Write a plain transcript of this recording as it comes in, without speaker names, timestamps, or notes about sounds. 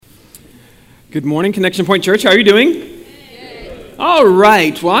Good morning, Connection Point Church. How are you doing? Good. All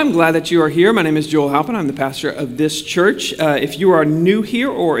right. Well, I'm glad that you are here. My name is Joel Halpin. I'm the pastor of this church. If you are new here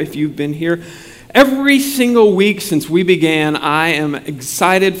or if you've been here every single week since we began, I am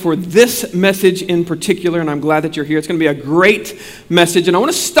excited for this message in particular, and I'm glad that you're here. It's going to be a great message, and I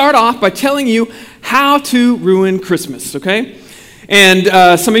want to start off by telling you how to ruin Christmas, okay?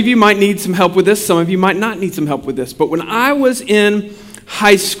 And some of you might need some help with this. Some of you might not need some help with this. But when I was in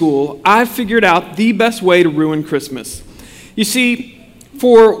high school, I figured out the best way to ruin Christmas. You see,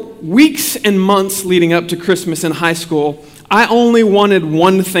 for weeks and months leading up to Christmas in high school, I only wanted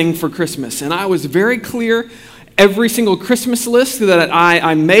one thing for Christmas, and I was very clear. Every single Christmas list that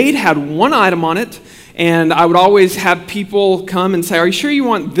I made had one item on it, and I would always have people come and say, "Are you sure you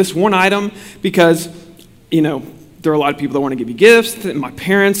want this one item?" Because, there are a lot of people that want to give you gifts, and my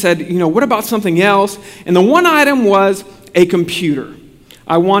parents said, "What about something else?" And the one item was a computer.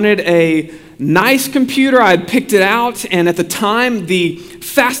 I wanted a nice computer. I had picked it out, and at the time, the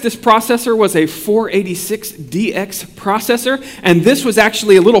fastest processor was a 486DX processor, and this was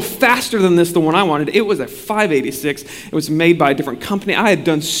actually a little faster than the one I wanted. It was a 586. It was made by a different company. I had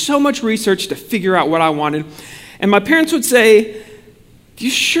done so much research to figure out what I wanted, and my parents would say, "You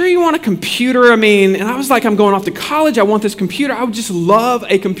sure you want a computer?" And I was like, "I'm going off to college. I want this computer. I would just love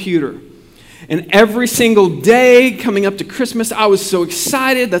a computer." And every single day coming up to Christmas, I was so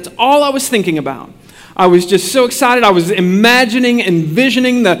excited. That's all I was thinking about. I was just so excited. I was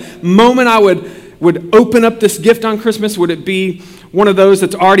envisioning the moment I would open up this gift on Christmas. Would it be one of those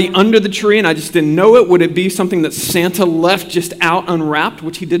that's already under the tree and I just didn't know it? Would it be something that Santa left just out unwrapped,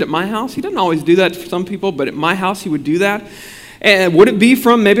 which he did at my house? He doesn't always do that for some people, but at my house he would do that. And would it be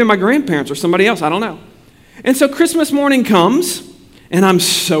from maybe my grandparents or somebody else? I don't know. And so Christmas morning comes, and I'm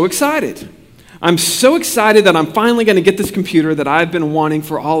so excited. I'm so excited that I'm finally going to get this computer that I've been wanting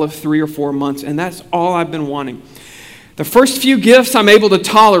for all of 3 or 4 months, and that's all I've been wanting. The first few gifts I'm able to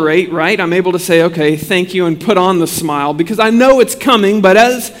tolerate, right? I'm able to say, "Okay, thank you," and put on the smile because I know it's coming, but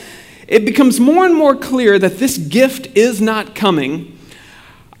as it becomes more and more clear that this gift is not coming,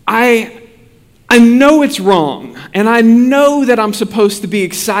 I know it's wrong, and I know that I'm supposed to be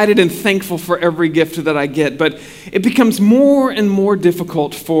excited and thankful for every gift that I get, but it becomes more and more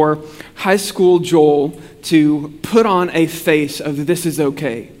difficult for high school Joel to put on a face of "this is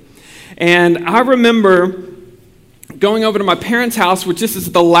okay." And I remember going over to my parents' house, which this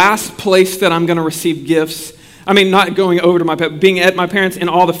is the last place that I'm going to receive gifts. Not going over to being at my parents', and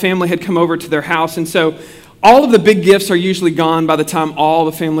all the family had come over to their house, and so all of the big gifts are usually gone by the time all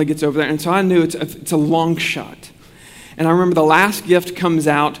the family gets over there. And so I knew it's a long shot. And I remember the last gift comes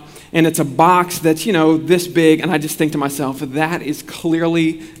out, and it's a box that's, this big. And I just think to myself, that is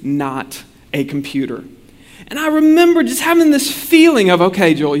clearly not a computer. And I remember just having this feeling of,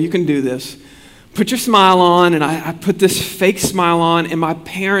 "Okay, Joel, you can do this. Put your smile on." And I put this fake smile on. And my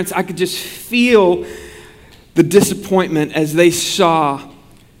parents, I could just feel the disappointment as they saw,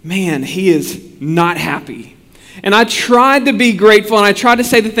 man, he is not happy. And I tried to be grateful, and I tried to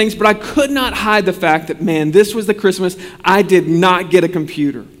say the things, but I could not hide the fact that, man, this was the Christmas I did not get a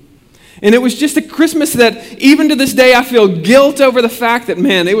computer. And it was just a Christmas that, even to this day, I feel guilt over the fact that,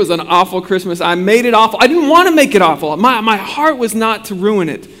 man, it was an awful Christmas. I made it awful. I didn't want to make it awful. My heart was not to ruin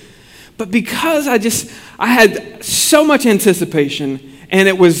it. But because I had so much anticipation, and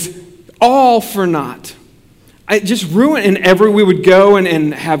it was all for naught. I just ruined, and we would go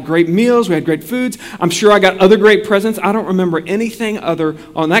and have great meals. We had great foods. I'm sure I got other great presents. I don't remember anything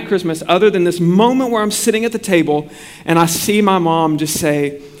on that Christmas other than this moment where I'm sitting at the table and I see my mom just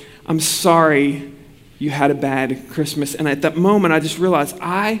say, "I'm sorry you had a bad Christmas." And at that moment, I just realized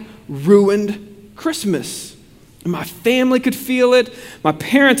I ruined Christmas. And my family could feel it. My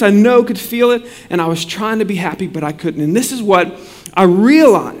parents, I know, could feel it. And I was trying to be happy, but I couldn't. And this is what I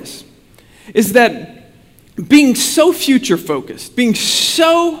realized, is that being so future-focused, being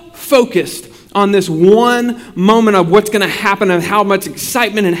so focused on this one moment of what's going to happen and how much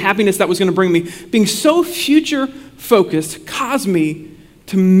excitement and happiness that was going to bring me, being so future-focused caused me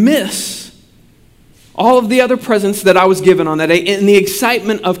to miss all of the other presents that I was given on that day and the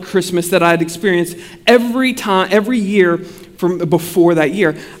excitement of Christmas that I had experienced every year from before that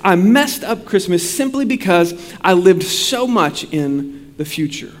year. I messed up Christmas simply because I lived so much in the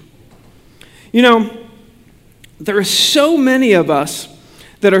future. There are so many of us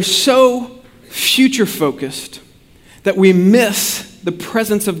that are so future-focused that we miss the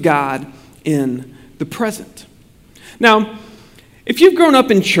presence of God in the present. Now, if you've grown up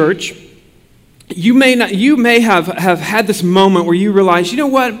in church, you may have had this moment where you realize, "You know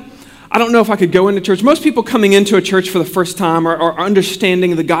what? I don't know if I could go into church. Most people coming into a church for the first time or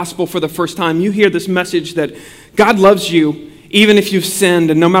understanding the gospel for the first time, you hear this message that God loves you even if you've sinned,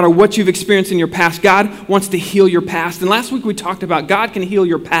 and no matter what you've experienced in your past, God wants to heal your past. And last week we talked about God can heal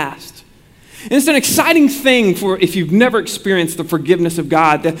your past. And it's an exciting thing for if you've never experienced the forgiveness of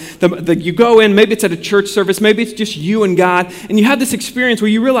God. That you go in, maybe it's at a church service, maybe it's just you and God, and you have this experience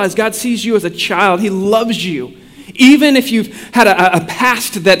where you realize God sees you as a child. He loves you. Even if you've had a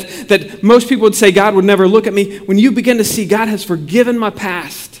past that most people would say God would never look at me, when you begin to see God has forgiven my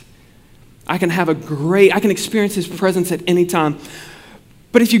past, I can experience His presence at any time.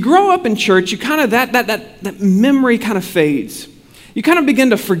 But if you grow up in church, you kind of, that memory kind of fades. You kind of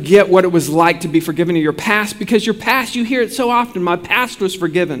begin to forget what it was like to be forgiven of your past, because your past, you hear it so often, my past was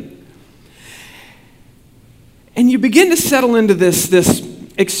forgiven. And you begin to settle into this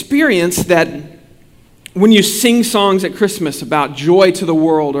experience that when you sing songs at Christmas about joy to the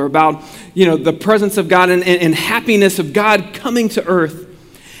world, or about, the presence of God and happiness of God coming to earth,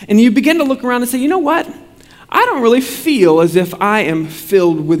 and you begin to look around and say, you know what? I don't really feel as if I am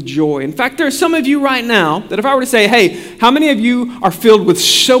filled with joy. In fact, there are some of you right now that if I were to say, hey, how many of you are filled with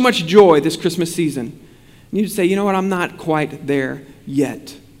so much joy this Christmas season? And you'd say, you know what? I'm not quite there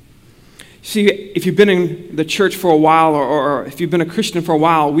yet. See, if you've been in the church for a while, or if you've been a Christian for a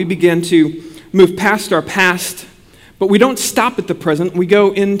while, we begin to move past our past, but we don't stop at the present. We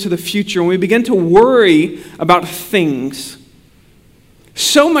go into the future, and we begin to worry about things,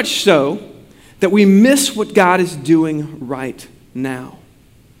 so much so that we miss what God is doing right now.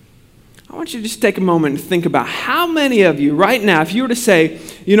 I want you to just take a moment and think about how many of you right now, if you were to say,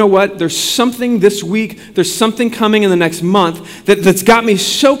 you know what, there's something this week, there's something coming in the next month that's got me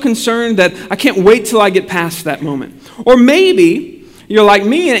so concerned that I can't wait till I get past that moment. Or maybe you're like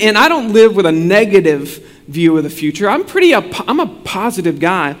me, and I don't live with a negative view of the future. I'm a positive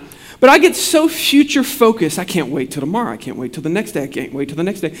guy, but I get so future focused, I can't wait till tomorrow, I can't wait till the next day, I can't wait till the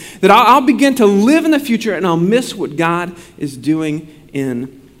next day, that I'll begin to live in the future, and I'll miss what God is doing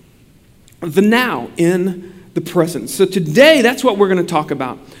in the now, in the present. So today, that's what we're going to talk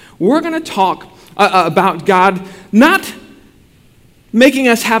about. We're going to talk about God not making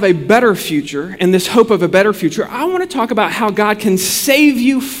us have a better future and this hope of a better future. I want to talk about how God can save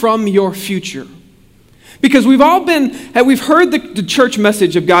you from your future. Because we've heard the church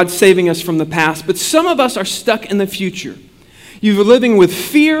message of God saving us from the past, but some of us are stuck in the future. You're living with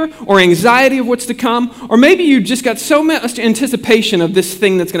fear or anxiety of what's to come, or maybe you just got so much anticipation of this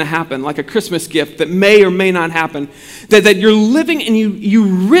thing that's going to happen, like a Christmas gift that may or may not happen, that you're living and you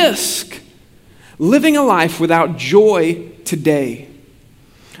risk living a life without joy today.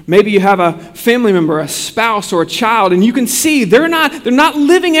 Maybe you have a family member, a spouse, or a child, and you can see they're not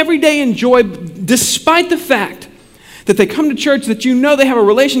living every day in joy, despite the fact that they come to church, that you know they have a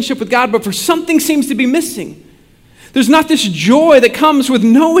relationship with God, but for something seems to be missing. There's not this joy that comes with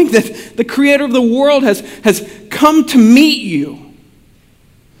knowing that the Creator of the world has come to meet you.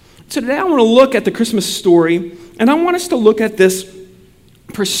 So today I want to look at the Christmas story, and I want us to look at this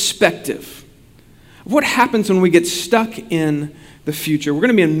perspective of what happens when we get stuck in the future. We're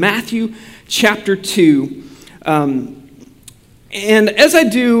going to be in Matthew chapter 2. And as I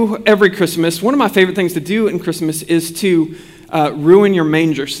do every Christmas, one of my favorite things to do in Christmas is to ruin your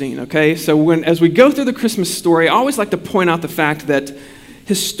manger scene, okay? So as we go through the Christmas story, I always like to point out the fact that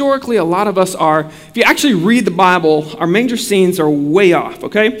historically a lot of us are, if you actually read the Bible, our manger scenes are way off,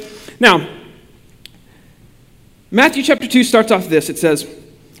 okay? Now, Matthew chapter 2 starts off this. It says,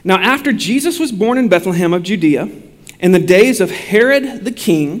 "Now after Jesus was born in Bethlehem of Judea, in the days of Herod the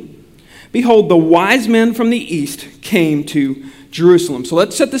king, behold, the wise men from the east came to Jerusalem." So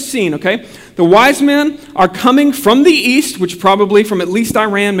let's set the scene, okay? The wise men are coming from the east, which probably from at least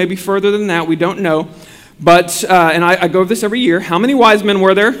Iran, maybe further than that, we don't know. But, and I go over this every year. How many wise men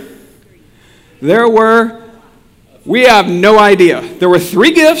were there? We have no idea. There were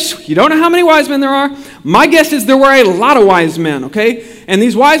 3 gifts. You don't know how many wise men there are. My guess is there were a lot of wise men, okay? And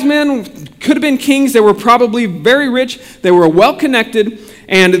these wise men could have been kings. They were probably very rich. They were well connected.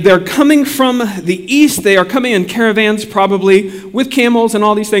 And they're coming from the east. They are coming in caravans, probably, with camels and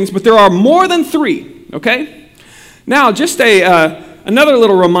all these things. But there are more than 3, okay? Now, just another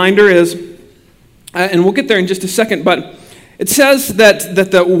little reminder is, and we'll get there in just a second, but it says that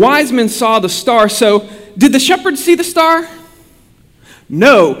the wise men saw the star. So, did the shepherds see the star?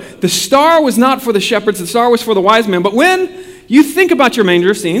 No, the star was not for the shepherds. The star was for the wise men. But when you think about your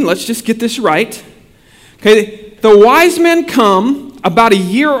manger scene, let's just get this right. Okay, the wise men come about a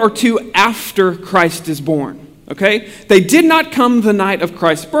year or 2 after Christ is born. Okay, they did not come the night of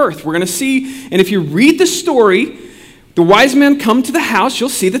Christ's birth. We're going to see, and if you read the story, the wise men come to the house. You'll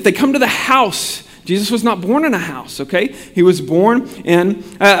see that they come to the house. Jesus was not born in a house, okay? He was born in,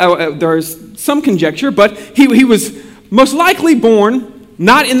 there's some conjecture, but he was most likely born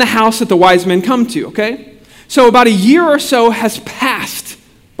not in the house that the wise men come to, okay? So about a year or so has passed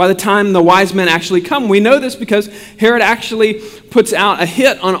by the time the wise men actually come. We know this because Herod actually puts out a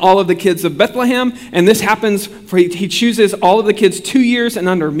hit on all of the kids of Bethlehem, and this happens he chooses all of the kids 2 years and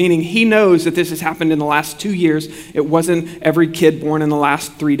under, meaning he knows that this has happened in the last 2 years. It wasn't every kid born in the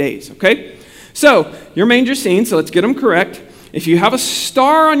last 3 days, okay? So, your manger scene, so let's get them correct. If you have a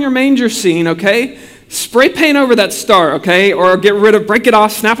star on your manger scene, okay, spray paint over that star, okay, or break it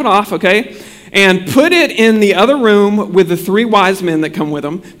off, snap it off, okay, and put it in the other room with the 3 wise men that come with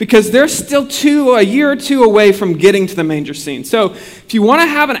them, because they're still a year or two away from getting to the manger scene. So, if you want to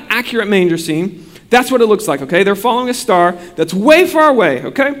have an accurate manger scene, that's what it looks like, okay? They're following a star that's way far away,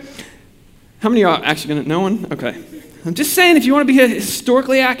 okay? How many of y'all actually going to know one? Okay. I'm just saying, if you want to be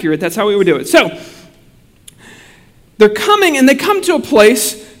historically accurate, that's how we would do it. So, they're coming, and they come to a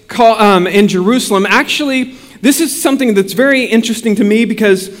place called, in Jerusalem. Actually, this is something that's very interesting to me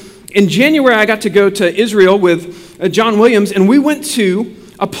because in January, I got to go to Israel with John Williams, and we went to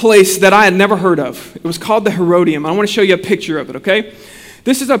a place that I had never heard of. It was called the Herodium. I want to show you a picture of it, okay?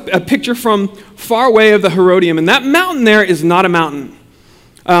 This is a picture from far away of the Herodium, and that mountain there is not a mountain.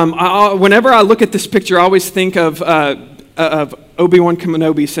 Whenever I look at this picture, I always think of Obi-Wan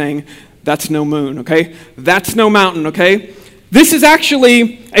Kenobi saying, "That's no moon," okay? That's no mountain, okay? This is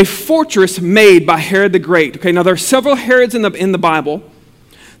actually a fortress made by Herod the Great, okay? Now, there are several Herods in the Bible.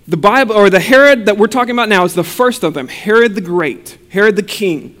 The Bible, or the Herod that we're talking about now, is the first of them, Herod the Great, Herod the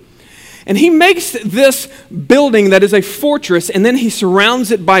King. And he makes this building that is a fortress, and then he surrounds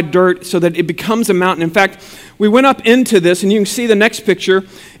it by dirt so that it becomes a mountain. In fact, we went up into this, and you can see the next picture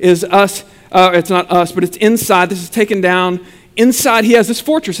is us. It's not us, but it's inside. This is taken down. Inside, he has this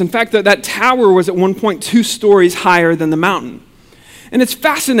fortress. In fact, that tower was at one point 2 stories higher than the mountain. And it's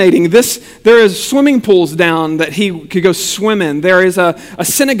fascinating. There is swimming pools down that he could go swim in. There is a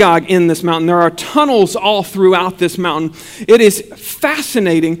synagogue in this mountain. There are tunnels all throughout this mountain. It is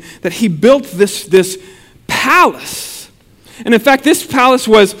fascinating that he built this palace. And in fact, this palace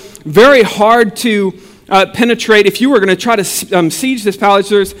was very hard to penetrate. If you were going to try to siege this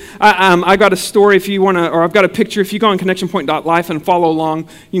palace, I got a story if you want to, or I've got a picture. If you go on connectionpoint.life and follow along,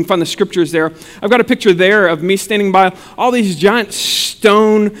 you can find the scriptures there. I've got a picture there of me standing by all these giant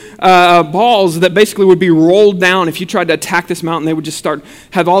stone balls that basically would be rolled down. If you tried to attack this mountain, they would just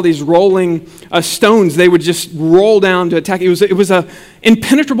have all these rolling stones. They would just roll down to attack. It was a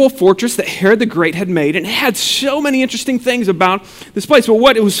impenetrable fortress that Herod the Great had made, and it had so many interesting things about this place. But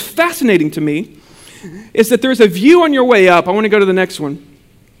what it was fascinating to me is that there's a view on your way up. I want to go to the next one.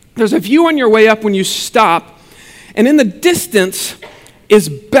 There's a view on your way up when you stop, and in the distance is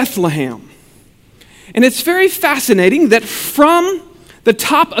Bethlehem. And it's very fascinating that from the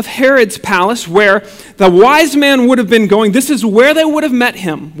top of Herod's palace, where the wise man would have been going, this is where they would have met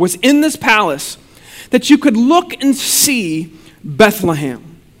him, was in this palace, that you could look and see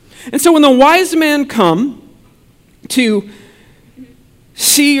Bethlehem. And so when the wise men come to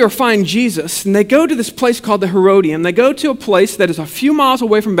see or find Jesus, and they go to this place called the Herodium. They go to a place that is a few miles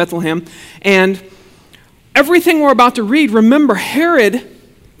away from Bethlehem, and everything we're about to read, remember, Herod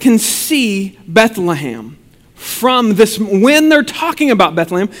can see Bethlehem from this. When they're talking about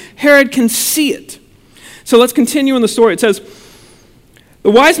Bethlehem, Herod can see it. So let's continue in the story. It says, the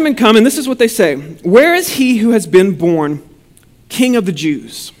wise men come, and this is what they say. "Where is he who has been born King of the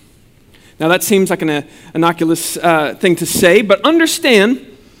Jews?" Now, that seems like an innocuous thing to say, but understand,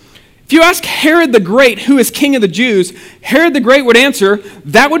 if you ask Herod the Great, who is king of the Jews, Herod the Great would answer,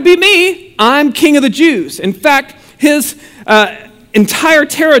 "That would be me. I'm king of the Jews." In fact, his entire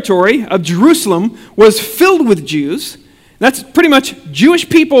territory of Jerusalem was filled with Jews. That's pretty much Jewish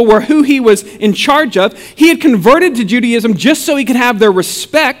people were who he was in charge of. He had converted to Judaism just so he could have their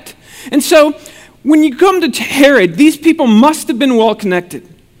respect. And so, when you come to Herod, these people must have been well connected.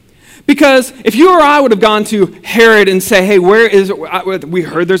 Because if you or I would have gone to Herod and say, "Hey, we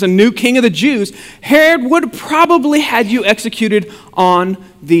heard there's a new king of the Jews," Herod would have probably had you executed on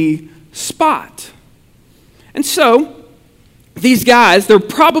the spot. And so, these guys, there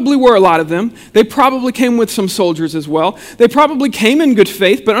probably were a lot of them. They probably came with some soldiers as well. They probably came in good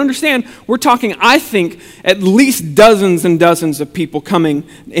faith, but understand, we're talking, I think, at least dozens and dozens of people coming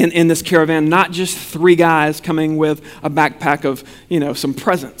in this caravan, not just 3 guys coming with a backpack of, some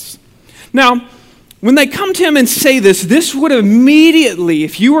presents. Now, when they come to him and say this would immediately,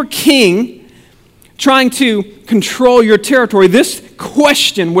 if you were king trying to control your territory, this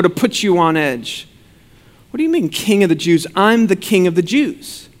question would have put you on edge. What do you mean, king of the Jews? I'm the king of the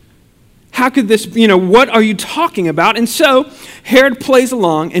Jews. How could this, what are you talking about? And so Herod plays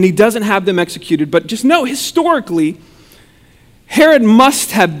along, and he doesn't have them executed. But just know, historically, Herod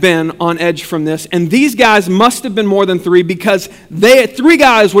must have been on edge from this, and these guys must have been more than three, because three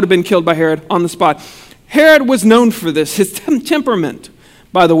guys would have been killed by Herod on the spot. Herod was known for this. His temperament,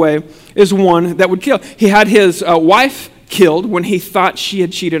 by the way, is one that would kill. He had his wife killed when he thought she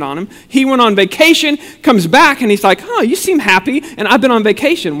had cheated on him. He went on vacation, comes back, and he's like, you seem happy, and I've been on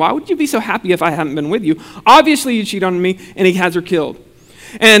vacation. Why would you be so happy if I hadn't been with you? Obviously, you cheat on me, and he has her killed.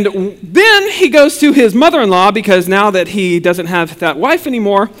 And then he goes to his mother-in-law, because now that he doesn't have that wife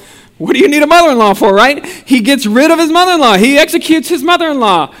anymore, what do you need a mother-in-law for, right? He gets rid of his mother-in-law. He executes his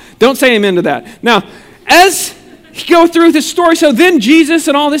mother-in-law. Don't say amen to that. Now, as you go through this story, so then Jesus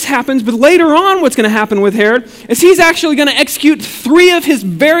and all this happens, but later on what's going to happen with Herod is he's actually going to execute three of his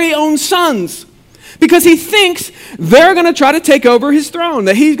very own sons, because he thinks they're going to try to take over his throne,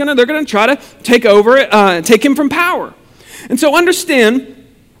 that they're going to try to take over, take him from power. And so understand,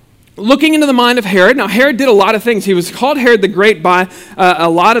 looking into the mind of Herod, now Herod did a lot of things. He was called Herod the Great by a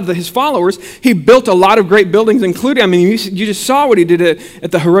lot of his followers. He built a lot of great buildings, including, you just saw what he did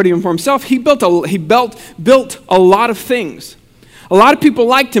at the Herodium for himself. He built a lot of things. A lot of people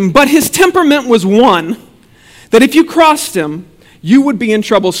liked him, but his temperament was one that if you crossed him, you would be in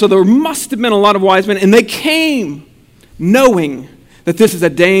trouble. So there must have been a lot of wise men, and they came knowing that this is a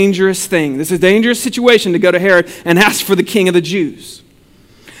dangerous thing. This is a dangerous situation to go to Herod and ask for the king of the Jews.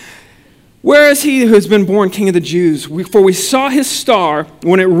 Where is he who has been born king of the Jews? For we saw his star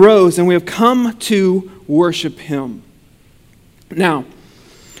when it rose, and we have come to worship him. Now,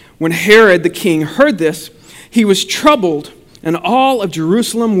 when Herod the king heard this, he was troubled, and all of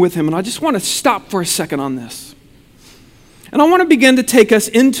Jerusalem with him. And I just want to stop for a second on this. And I want to begin to take us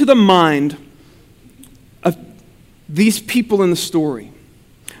into the mind of these people in the story.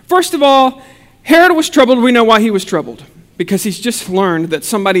 First of all, Herod was troubled. We know why he was troubled. Because he's just learned that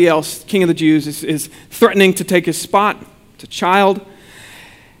somebody else, king of the Jews, is threatening to take his spot. It's a child.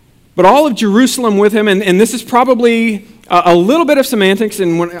 But all of Jerusalem with him, and this is probably a little bit of semantics,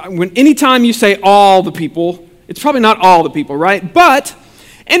 and when anytime you say all the people, it's probably not all the people, right? But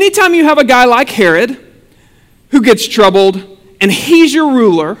anytime you have a guy like Herod who gets troubled, and he's your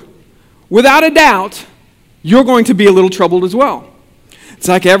ruler, without a doubt, you're going to be a little troubled as well. It's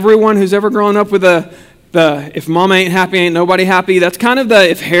like everyone who's ever grown up with the if mom ain't happy, ain't nobody happy. That's kind of the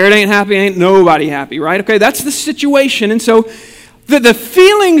if Herod ain't happy, ain't nobody happy, right? Okay, that's the situation. And so the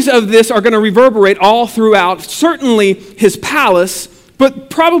feelings of this are going to reverberate all throughout, certainly his palace, but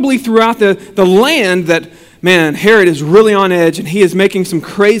probably throughout the land that, man, Herod is really on edge, and he is making some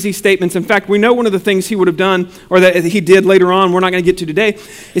crazy statements. In fact, we know one of the things he would have done, or that he did later on, we're not going to get to today,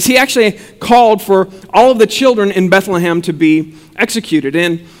 is he actually called for all of the children in Bethlehem to be executed.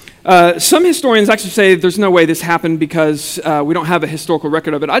 And some historians actually say there's no way this happened because we don't have a historical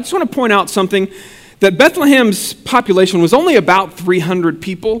record of it. I just want to point out something, that Bethlehem's population was only about 300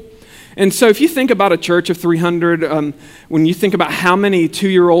 people. And so if you think about a church of 300, when you think about how many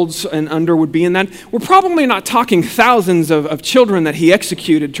 2-year-olds and under would be in that, we're probably not talking thousands of children that he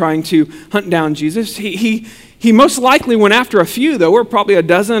executed trying to hunt down Jesus. He most likely went after a few, though. We're probably a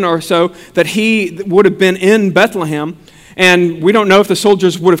dozen or so that he would have been in Bethlehem. And we don't know if the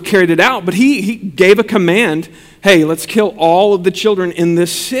soldiers would have carried it out, but he gave a command, hey, let's kill all of the children in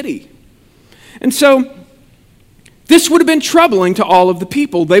this city. And so this would have been troubling to all of the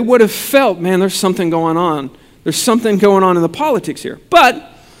people. They would have felt, man, there's something going on. There's something going on in the politics here.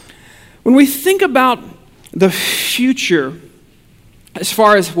 But when we think about the future, as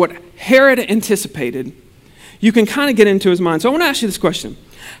far as what Herod anticipated, you can kind of get into his mind. So I want to ask you this question.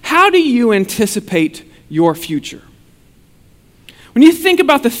 How do you anticipate your future? When you think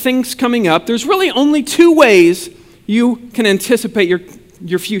about the things coming up, there's really only two ways you can anticipate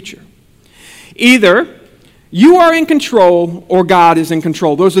your future. Either you are in control or God is in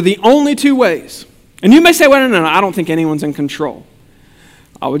control. Those are the only two ways. And you may say, well, no, I don't think anyone's in control.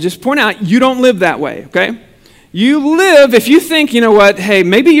 I would just point out, you don't live that way, okay? You live, if you think, you know what, hey,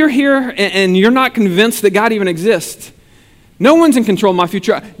 maybe you're here and you're not convinced that God even exists. No one's in control of my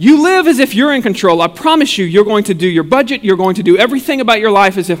future. You live as if you're in control. I promise you, you're going to do your budget. You're going to do everything about your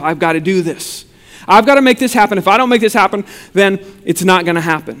life as if I've got to do this. I've got to make this happen. If I don't make this happen, then it's not going to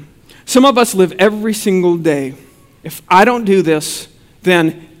happen. Some of us live every single day. If I don't do this,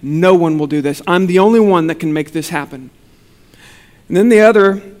 then no one will do this. I'm the only one that can make this happen. And then the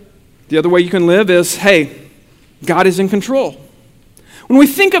other way you can live is, hey, God is in control. When we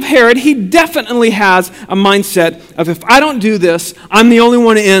think of Herod, he definitely has a mindset of, if I don't do this, I'm the only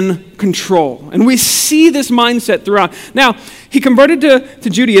one in control. And we see this mindset throughout. Now, he converted to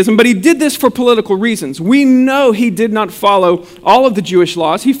Judaism, but he did this for political reasons. We know he did not follow all of the Jewish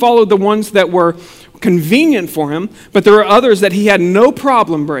laws. He followed the ones that were convenient for him, but there were others that he had no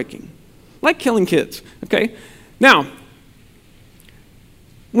problem breaking, like killing kids, okay? Now,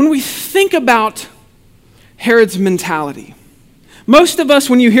 when we think about Herod's mentality, most of us,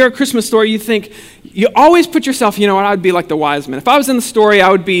 when you hear a Christmas story, you always put yourself, you know what, I would be like the wise man. If I was in the story, I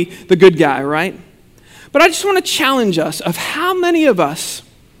would be the good guy, right? But I just want to challenge us of how many of us,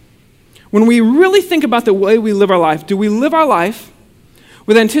 when we really think about the way we live our life, do we live our life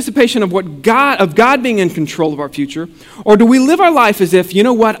with anticipation of God being in control of our future? Or do we live our life as if, you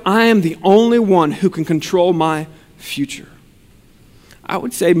know what, I am the only one who can control my future? I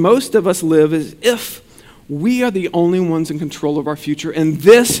would say most of us live as if we are the only ones in control of our future, and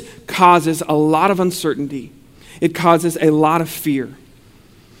this causes a lot of uncertainty. It causes a lot of fear.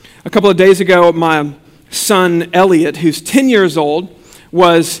 A couple of days ago, my son, Elliot, who's 10 years old,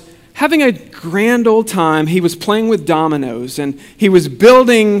 was having a grand old time. He was playing with dominoes, and he was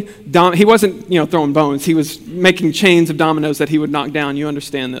building, he wasn't, throwing bones. He was making chains of dominoes that he would knock down. You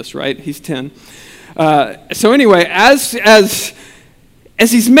understand this, right? He's 10. So anyway, as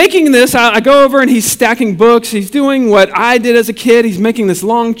he's making this, I go over and he's stacking books. He's doing what I did as a kid. He's making this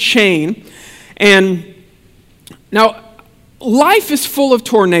long chain. And now, life is full of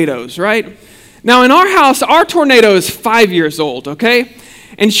tornadoes, right? Now, in our house, our tornado is 5 years old, okay?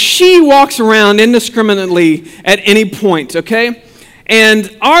 And she walks around indiscriminately at any point, okay?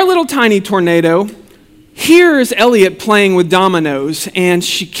 And our little tiny tornado hears Elliot playing with dominoes, and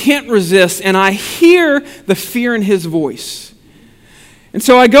she can't resist, and I hear the fear in his voice. And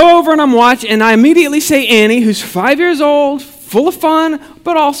so I go over and I'm watching, and I immediately say Annie, who's 5 years old, full of fun,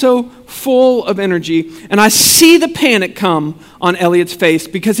 but also full of energy. And I see the panic come on Elliot's face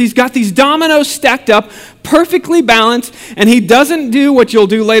because he's got these dominoes stacked up, perfectly balanced, and he doesn't do what you'll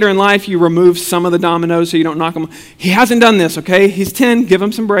do later in life. You remove some of the dominoes so you don't knock them. He hasn't done this, okay? He's 10. Give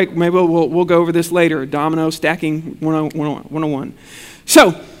him some break. Maybe we'll go over this later. Domino stacking 101.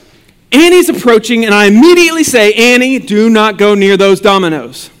 So Annie's approaching, and I immediately say, Annie, do not go near those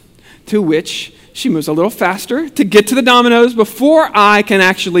dominoes. To which she moves a little faster to get to the dominoes before I can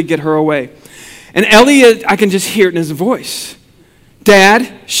actually get her away. And Elliot, I can just hear it in his voice. Dad,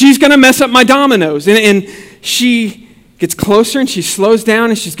 she's going to mess up my dominoes. And she gets closer, and she slows down,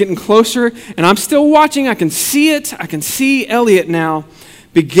 and she's getting closer. And I'm still watching. I can see it. I can see Elliot now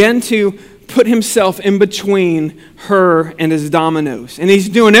begin to put himself in between her and his dominoes. And he's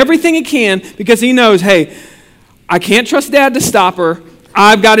doing everything he can because he knows, hey, I can't trust Dad to stop her.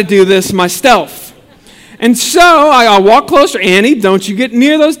 I've got to do this myself. And so I walk closer. Annie, don't you get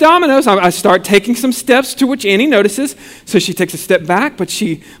near those dominoes. I start taking some steps, to which Annie notices. So she takes a step back, but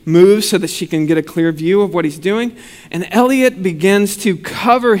she moves so that she can get a clear view of what he's doing. And Elliot begins to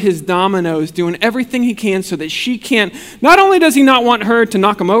cover his dominoes, doing everything he can so that she can't. Not only does he not want her to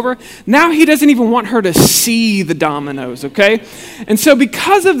knock him over, now he doesn't even want her to see the dominoes, okay? And so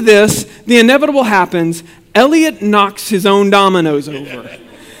because of this, the inevitable happens. Elliot knocks his own dominoes over.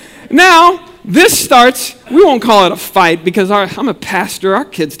 Now, this starts, we won't call it a fight because I'm a pastor, our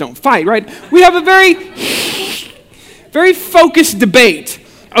kids don't fight, right? We have a very focused debate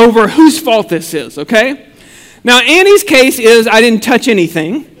over whose fault this is, okay? Now, Annie's case is, I didn't touch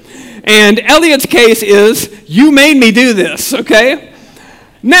anything. And Elliot's case is, you made me do this, okay?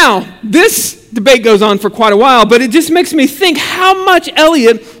 Now, this debate goes on for quite a while, but it just makes me think how much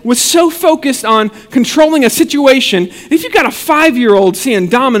Elliot was so focused on controlling a situation. If you've got a 5-year-old seeing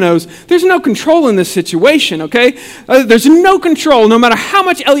dominoes, there's no control in this situation, okay? There's no control. No matter how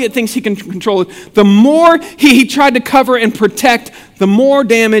much Elliot thinks he can control it, the more he tried to cover and protect, the more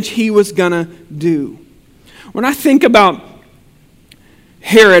damage he was going to do. When I think about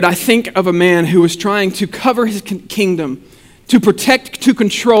Herod, I think of a man who was trying to cover his kingdom, to protect, to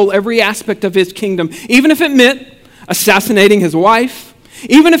control every aspect of his kingdom, even if it meant assassinating his wife,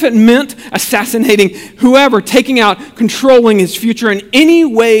 even if it meant assassinating whoever, taking out, controlling his future in any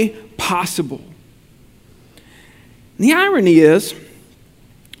way possible. And the irony is,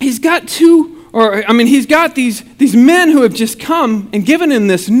 he's got these men who have just come and given him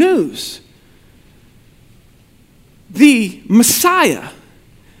this news. The Messiah,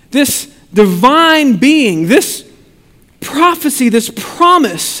 this divine being, this prophecy, this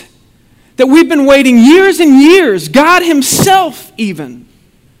promise that we've been waiting years and years, God himself even,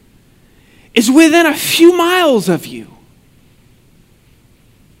 is within a few miles of you.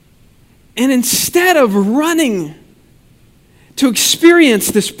 And instead of running to experience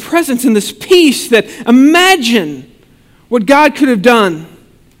this presence and this peace that imagine what God could have done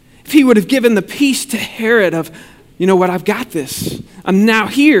if he would have given the peace to Herod of, you know what, I've got this. I'm now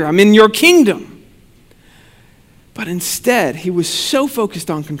here. I'm in your kingdom. But instead, he was so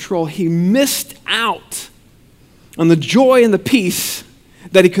focused on control, he missed out on the joy and the peace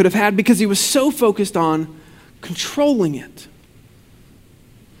that he could have had because he was so focused on controlling it.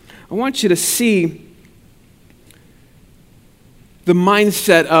 I want you to see the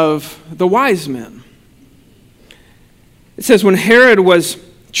mindset of the wise men. It says, when Herod was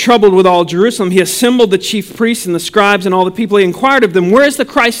troubled with all Jerusalem, he assembled the chief priests and the scribes and all the people. He inquired of them, where is the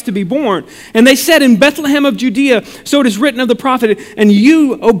Christ to be born? And they said, in Bethlehem of Judea, so it is written of the prophet, and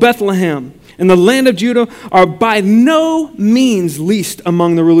you, O Bethlehem, in the land of Judah, are by no means least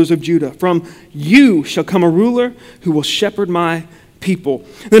among the rulers of Judah. From you shall come a ruler who will shepherd my people.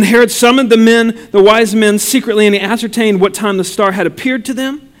 Then Herod summoned the wise men secretly, and he ascertained what time the star had appeared to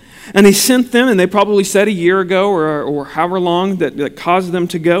them. And he sent them, and they probably said a year ago or however long that caused them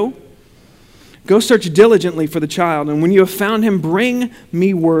to go. Go search diligently for the child, and when you have found him, bring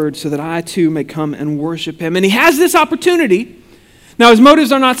me word so that I too may come and worship him. And he has this opportunity. Now his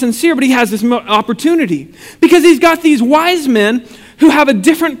motives are not sincere, but he has this opportunity because he's got these wise men who have a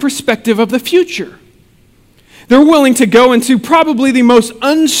different perspective of the future. They're willing to go into probably the most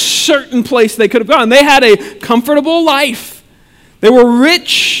uncertain place they could have gone. They had a comfortable life. They were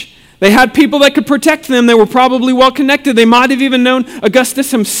rich. They had people that could protect them. They were probably well connected. They might have even known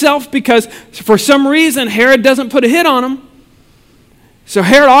Augustus himself because for some reason Herod doesn't put a hit on him. So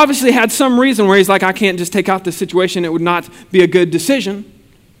Herod obviously had some reason where he's like, I can't just take out this situation. It would not be a good decision.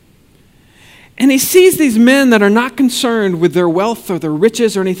 And he sees these men that are not concerned with their wealth or their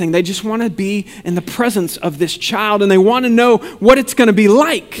riches or anything. They just want to be in the presence of this child, and they want to know what it's going to be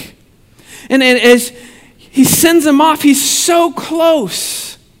like. And as he sends them off, he's so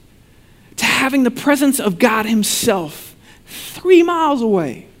close to having the presence of God himself 3 miles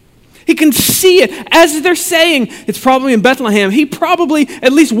away. He can see it. As they're saying, it's probably in Bethlehem, he probably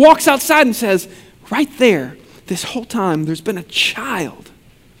at least walks outside and says, right there, this whole time, there's been a child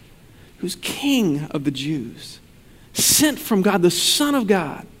who's king of the Jews, sent from God, the Son of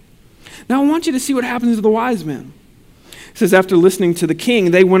God. Now I want you to see what happens to the wise men. It says, after listening to the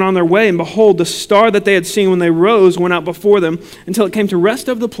king, they went on their way, and behold, the star that they had seen when they rose went out before them until it came to rest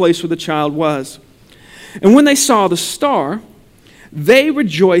over the place where the child was. And when they saw the star, they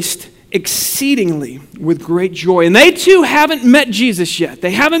rejoiced exceedingly with great joy. And they too haven't met Jesus yet.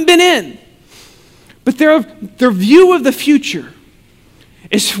 They haven't been in. But their view of the future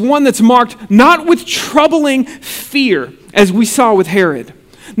is one that's marked not with troubling fear, as we saw with Herod.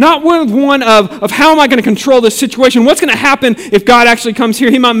 Not with one of how am I going to control this situation? What's going to happen if God actually comes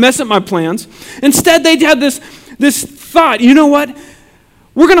here? He might mess up my plans. Instead, they had this thought, you know what?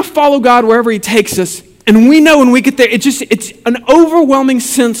 We're going to follow God wherever he takes us. And we know when we get there, it's an overwhelming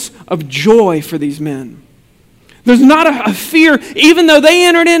sense of joy for these men. There's not a fear, even though they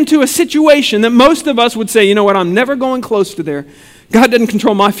entered into a situation that most of us would say, you know what, I'm never going close to there. God doesn't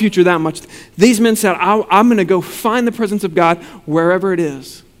control my future that much. These men said, I'm going to go find the presence of God wherever it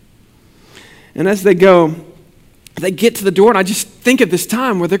is. And as they go, they get to the door, and I just think of this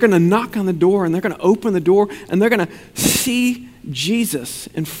time where they're going to knock on the door, and they're going to open the door, and they're going to see Jesus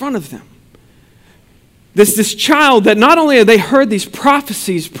in front of them. This child that not only have they heard these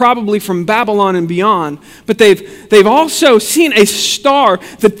prophecies probably from Babylon and beyond, but they've also seen a star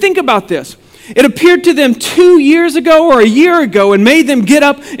that, think about this, it appeared to them 2 years ago or a year ago and made them get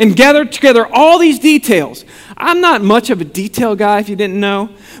up and gather together all these details. I'm not much of a detail guy, if you didn't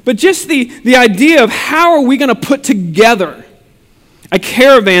know, but just the idea of how are we going to put together a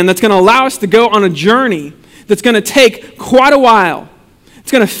caravan that's going to allow us to go on a journey that's going to take quite a while.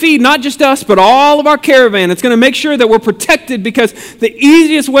 It's going to feed not just us, but all of our caravan. It's going to make sure that we're protected, because the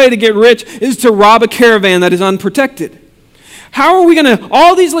easiest way to get rich is to rob a caravan that is unprotected. How are we going to,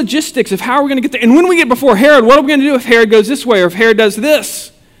 all these logistics of how are we going to get there? And when we get before Herod, what are we going to do if Herod goes this way or if Herod does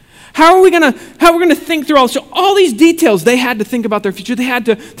this? How are we going to think through all this? So all these details, they had to think about their future. They had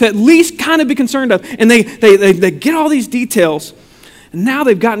to at least kind of be concerned of. And they get all these details. And now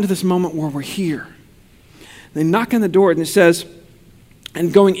they've gotten to this moment where we're here. They knock on the door, and it says,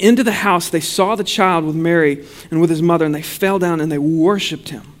 and going into the house, they saw the child with Mary and with his mother, and they fell down and they worshiped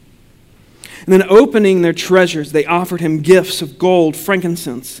him. And then opening their treasures, they offered him gifts of gold,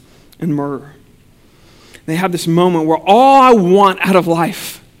 frankincense, and myrrh. They have this moment where all I want out of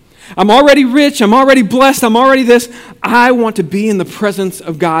life, I'm already rich, I'm already blessed, I'm already this, I want to be in the presence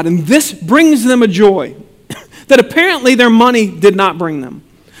of God. And this brings them a joy that apparently their money did not bring them.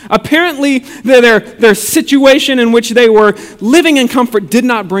 Apparently, their situation in which they were living in comfort did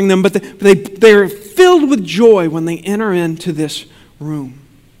not bring them, but they're filled with joy when they enter into this room.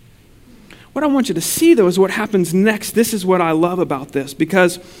 What I want you to see, though, is what happens next. This is what I love about this,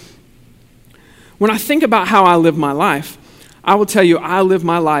 because when I think about how I live my life, I will tell you I live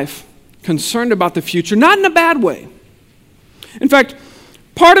my life concerned about the future, not in a bad way. In fact,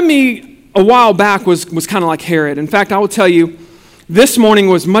 part of me a while back was kind of like Herod. In fact, I will tell you, this morning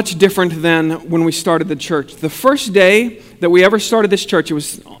was much different than when we started the church. The first day that we ever started this church, it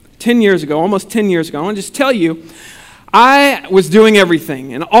was 10 years ago, almost 10 years ago. I want to just tell you, I was doing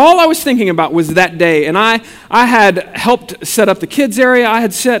everything, and all I was thinking about was that day. And I had helped set up the kids area. I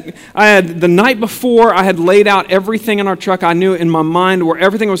had the night before, I had laid out everything in our truck. I knew in my mind where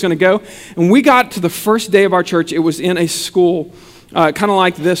everything was going to go. And we got to the first day of our church. It was in a school, kind of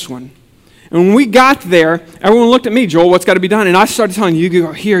like this one. And when we got there, everyone looked at me, Joel, what's got to be done? And I started telling you,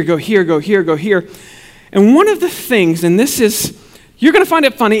 go here, go here, go here, go here. And one of the things, and this is, you're going to find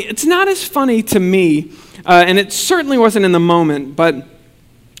it funny. It's not as funny to me, and it certainly wasn't in the moment, but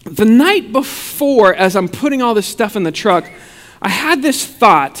the night before, as I'm putting all this stuff in the truck, I had this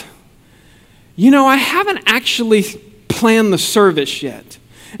thought, I haven't actually planned the service yet.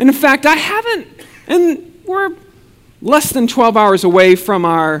 And in fact, I haven't, and we're less than 12 hours away from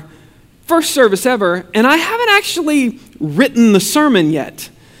our first service ever, and I haven't actually written the sermon yet.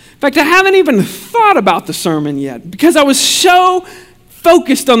 In fact, I haven't even thought about the sermon yet because I was so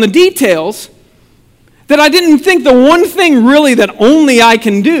focused on the details that I didn't think the one thing really that only I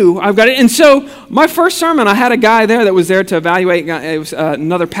can do, I've got it. And so my first sermon, I had a guy there that was there to evaluate. It was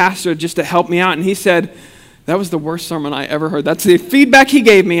another pastor just to help me out, and he said, that was the worst sermon I ever heard. That's the feedback he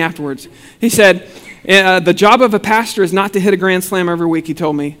gave me afterwards. He said, the job of a pastor is not to hit a grand slam every week, he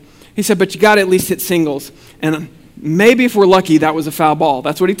told me. He said, but you got to at least hit singles. And maybe if we're lucky, that was a foul ball.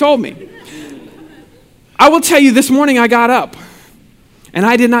 That's what he told me. I will tell you, this morning I got up. And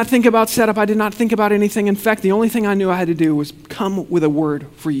I did not think about setup. I did not think about anything. In fact, the only thing I knew I had to do was come with a word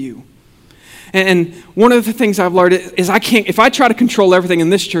for you. And one of the things I've learned is if I try to control everything in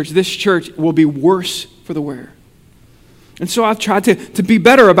this church will be worse for the wearer. And so I've tried to be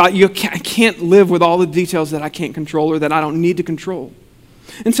better about I can't live with all the details that I can't control or that I don't need to control.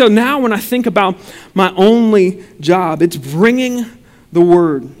 And so now when I think about my only job, it's bringing the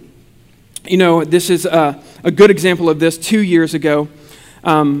word. This is a good example of this. 2 years ago,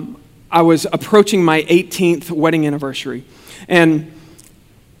 I was approaching my 18th wedding anniversary. And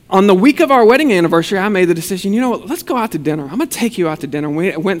on the week of our wedding anniversary, I made the decision, let's go out to dinner. I'm going to take you out to dinner.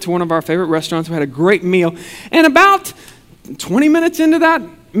 We went to one of our favorite restaurants. We had a great meal. And about 20 minutes into that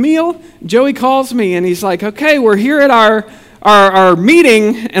meal, Joey calls me and he's like, okay, we're here at our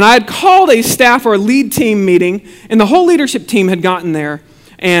meeting. And I had called a staff or a lead team meeting, and the whole leadership team had gotten there.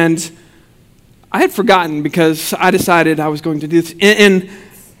 And I had forgotten because I decided I was going to do this. And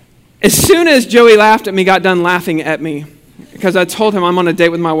as soon as Joey got done laughing at me, because I told him I'm on a date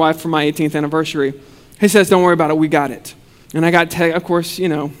with my wife for my 18th anniversary, he says, don't worry about it, we got it. And I got, of course,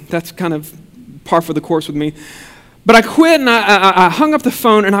 that's kind of par for the course with me. But I quit and I hung up the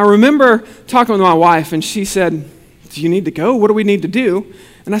phone, and I remember talking with my wife, and she said, do you need to go? What do we need to do?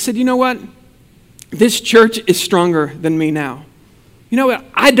 And I said, you know what? This church is stronger than me now. You know what?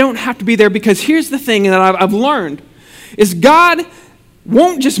 I don't have to be there, because here's the thing that I've learned is God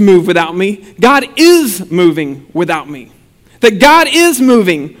won't just move without me. God is moving without me. That God is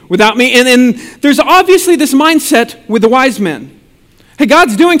moving without me. And there's obviously this mindset with the wise men. Hey,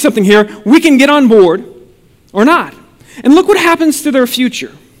 God's doing something here. We can get on board or not. And look what happens to their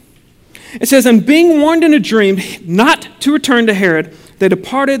future. It says, and being warned in a dream not to return to Herod, they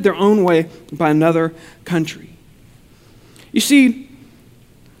departed their own way by another country. You see,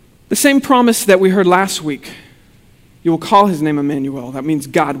 the same promise that we heard last week, you will call his name Emmanuel. That means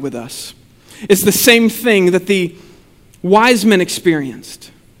God with us. It's the same thing that the wise men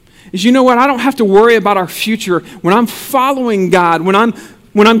experienced. Is you know what? I don't have to worry about our future. When I'm following God, when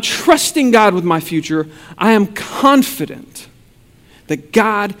I'm trusting God with my future, I am confident that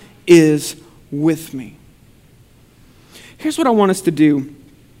God is with me. Here's what I want us to do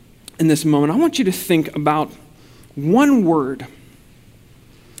in this moment. I want you to think about one word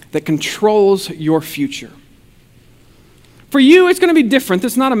that controls your future. For you, it's going to be different.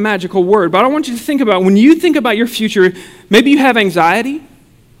 It's not a magical word, but I want you to think about, when you think about your future, maybe you have anxiety.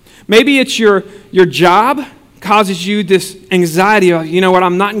 Maybe it's your job causes you this anxiety of,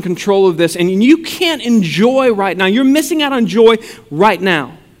 I'm not in control of this, and you can't enjoy right now. You're missing out on joy right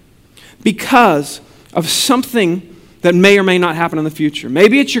now because of something that may or may not happen in the future.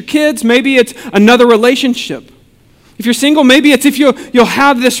 Maybe it's your kids. Maybe it's another relationship. If you're single, maybe it's if you'll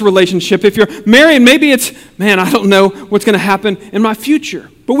have this relationship. If you're married, maybe it's, man, I don't know what's going to happen in my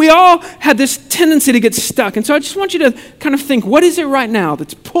future. But we all had this tendency to get stuck. And so I just want you to kind of think, what is it right now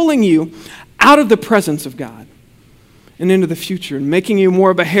that's pulling you out of the presence of God and into the future and making you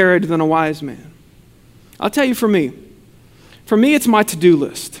more of a Herod than a wise man? I'll tell you, for me, it's my to-do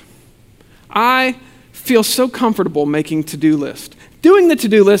list. I feel so comfortable making to-do list. Doing the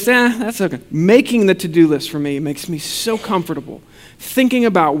to-do list, that's okay. Making the to-do list for me makes me so comfortable. Thinking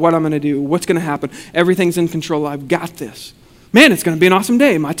about what I'm going to do, what's going to happen. Everything's in control. I've got this. Man, it's going to be an awesome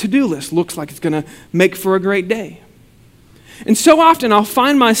day. My to-do list looks like it's going to make for a great day. And so often I'll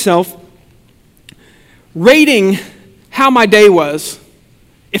find myself rating how my day was,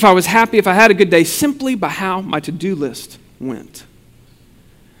 if I was happy, if I had a good day, simply by how my to-do list went.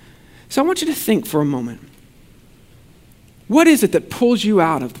 So I want you to think for a moment. What is it that pulls you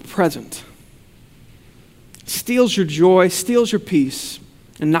out of the present, steals your joy, steals your peace,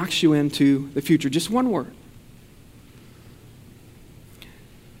 and knocks you into the future? Just one word.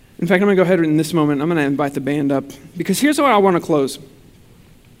 In fact, I'm going to go ahead in this moment. I'm going to invite the band up because here's what I want to close.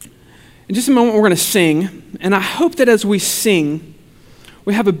 In just a moment, we're going to sing, and I hope that as we sing,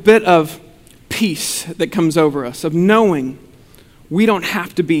 we have a bit of peace that comes over us, of knowing we don't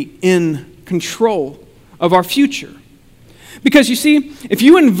have to be in control of our future. Because you see, if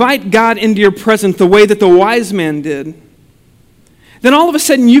you invite God into your presence the way that the wise man did, then all of a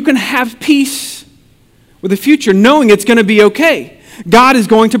sudden you can have peace with the future, knowing it's going to be okay. God is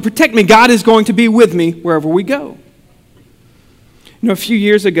going to protect me. God is going to be with me wherever we go. You know, a few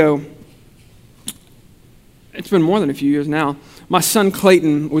years ago, it's been more than a few years now, my son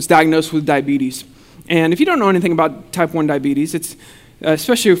Clayton was diagnosed with diabetes. And if you don't know anything about type 1 diabetes, it's,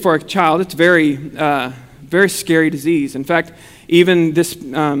 especially for a child, it's very scary disease. In fact, even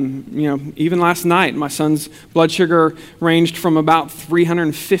even last night, my son's blood sugar ranged from about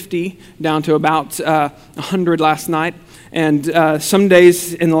 350 down to about 100 last night. And some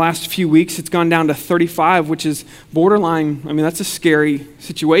days in the last few weeks, it's gone down to 35, which is borderline. I mean, that's a scary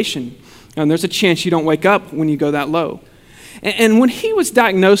situation. And there's a chance you don't wake up when you go that low. And when he was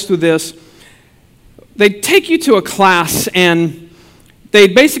diagnosed with this, they'd take you to a class and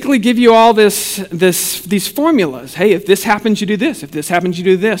they'd basically give you all these formulas. Hey, if this happens, you do this. If this happens, you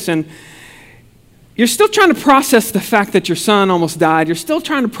do this. And you're still trying to process the fact that your son almost died. You're still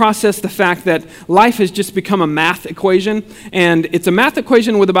trying to process the fact that life has just become a math equation. And it's a math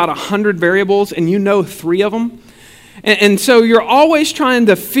equation with about 100 variables, and you know 3 of them. And so you're always trying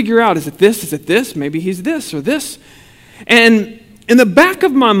to figure out, is it this? Is it this? Maybe he's this or this. And in the back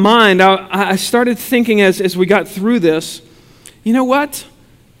of my mind, I started thinking as we got through this, you know what?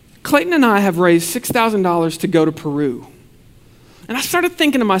 Clayton and I have raised $6,000 to go to Peru. And I started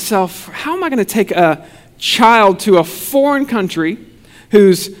thinking to myself, how am I going to take a child to a foreign country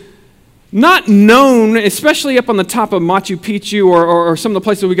who's not known, especially up on the top of Machu Picchu or some of the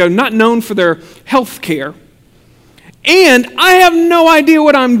places we go, not known for their health care, and I have no idea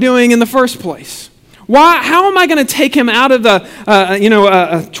what I'm doing in the first place? How am I going to take him out of the,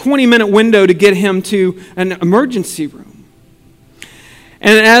 a 20-minute window to get him to an emergency room?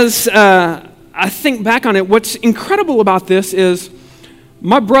 And as I think back on it, what's incredible about this is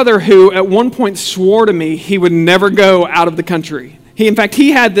my brother, who at one point swore to me he would never go out of the country. In fact,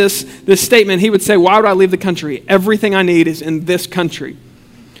 he had this statement. He would say, why would I leave the country? Everything I need is in this country.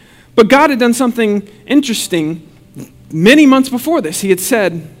 But God had done something interesting many months before this. He had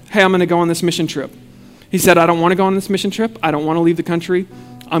said, hey, I'm going to go on this mission trip. He said, I don't want to go on this mission trip. I don't want to leave the country.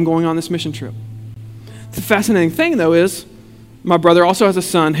 I'm going on this mission trip. The fascinating thing, though, is my brother also has a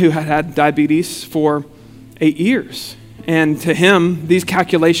son who had had diabetes for 8 years. And to him, these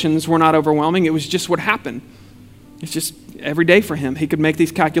calculations were not overwhelming. It was just what happened. It's just every day for him. He could make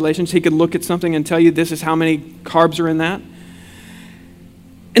these calculations. He could look at something and tell you this is how many carbs are in that.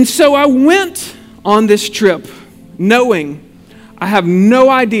 And so I went on this trip knowing I have no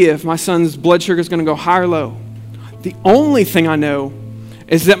idea if my son's blood sugar is going to go high or low. The only thing I know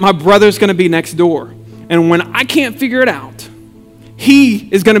is that my brother's going to be next door. And when I can't figure it out, he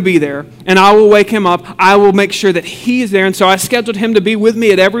is going to be there, and I will wake him up. I will make sure that he is there. And so I scheduled him to be with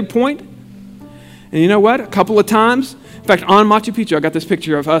me at every point. And you know what? A couple of times, in fact, on Machu Picchu, I got this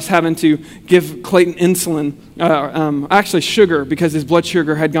picture of us having to give Clayton insulin, actually sugar, because his blood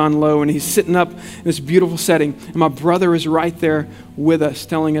sugar had gone low, and he's sitting up in this beautiful setting. And my brother is right there with us,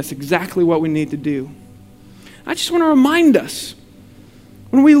 telling us exactly what we need to do. I just want to remind us,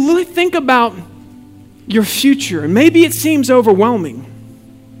 when we really think about your future, and maybe it seems overwhelming,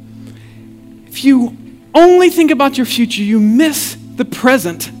 if you only think about your future, you miss the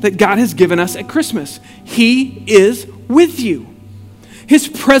present that God has given us at Christmas. He is with you. His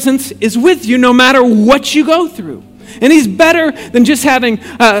presence is with you no matter what you go through. And he's better than just having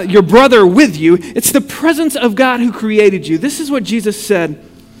your brother with you. It's the presence of God who created you. This is what Jesus said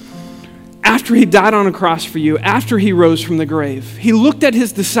after he died on a cross for you, after he rose from the grave. He looked at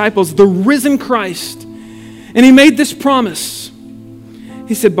his disciples, the risen Christ, and he made this promise.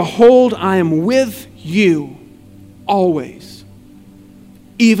 He said, "Behold, I am with you always,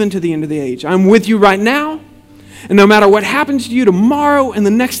 even to the end of the age." I'm with you right now, and no matter what happens to you tomorrow and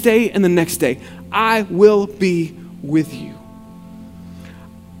the next day and the next day, I will be with you.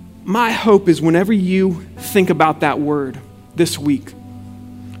 My hope is whenever you think about that word this week,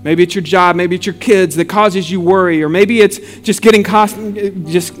 maybe it's your job, maybe it's your kids that causes you worry, or maybe it's just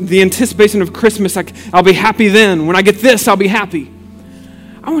just the anticipation of Christmas, like I'll be happy then. When I get this, I'll be happy.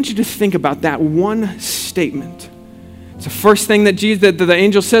 I want you to think about that one statement. It's the first thing that the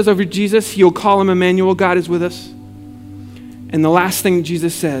angel says over Jesus. He'll call him Emmanuel, God is with us. And the last thing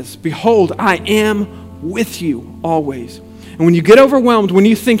Jesus says, "Behold, I am with you always." And when you get overwhelmed, when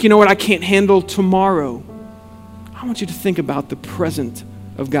you think, you know what, I can't handle tomorrow, I want you to think about the present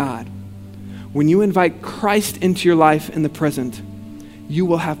of God. When you invite Christ into your life in the present, you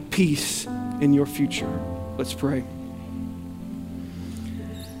will have peace in your future. Let's pray.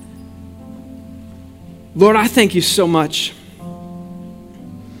 Lord, I thank you so much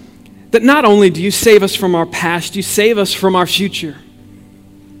that not only do you save us from our past, you save us from our future.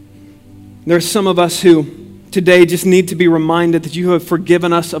 There are some of us who today just need to be reminded that you have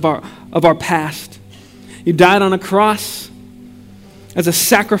forgiven us of our past. You died on a cross as a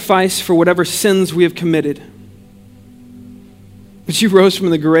sacrifice for whatever sins we have committed. But you rose from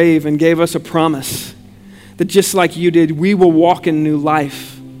the grave and gave us a promise that just like you did, we will walk in new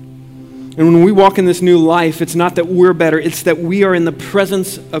life. And when we walk in this new life, it's not that we're better, it's that we are in the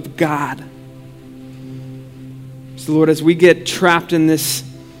presence of God. So Lord, as we get trapped in this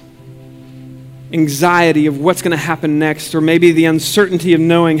anxiety of what's going to happen next, or maybe the uncertainty of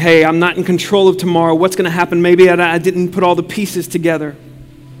knowing, hey, I'm not in control of tomorrow, what's going to happen? Maybe I didn't put all the pieces together.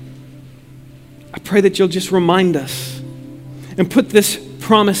 I pray that you'll just remind us and put this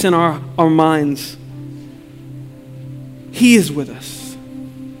promise in our minds. He is with us.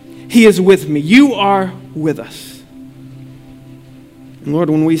 He is with me. You are with us. And Lord,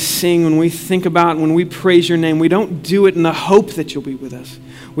 when we sing, when we think about, when we praise your name, we don't do it in the hope that you'll be with us.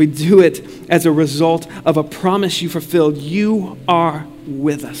 We do it as a result of a promise you fulfilled. You are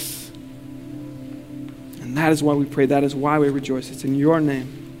with us. And that is why we pray. That is why we rejoice. It's in your name.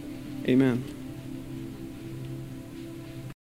 Amen.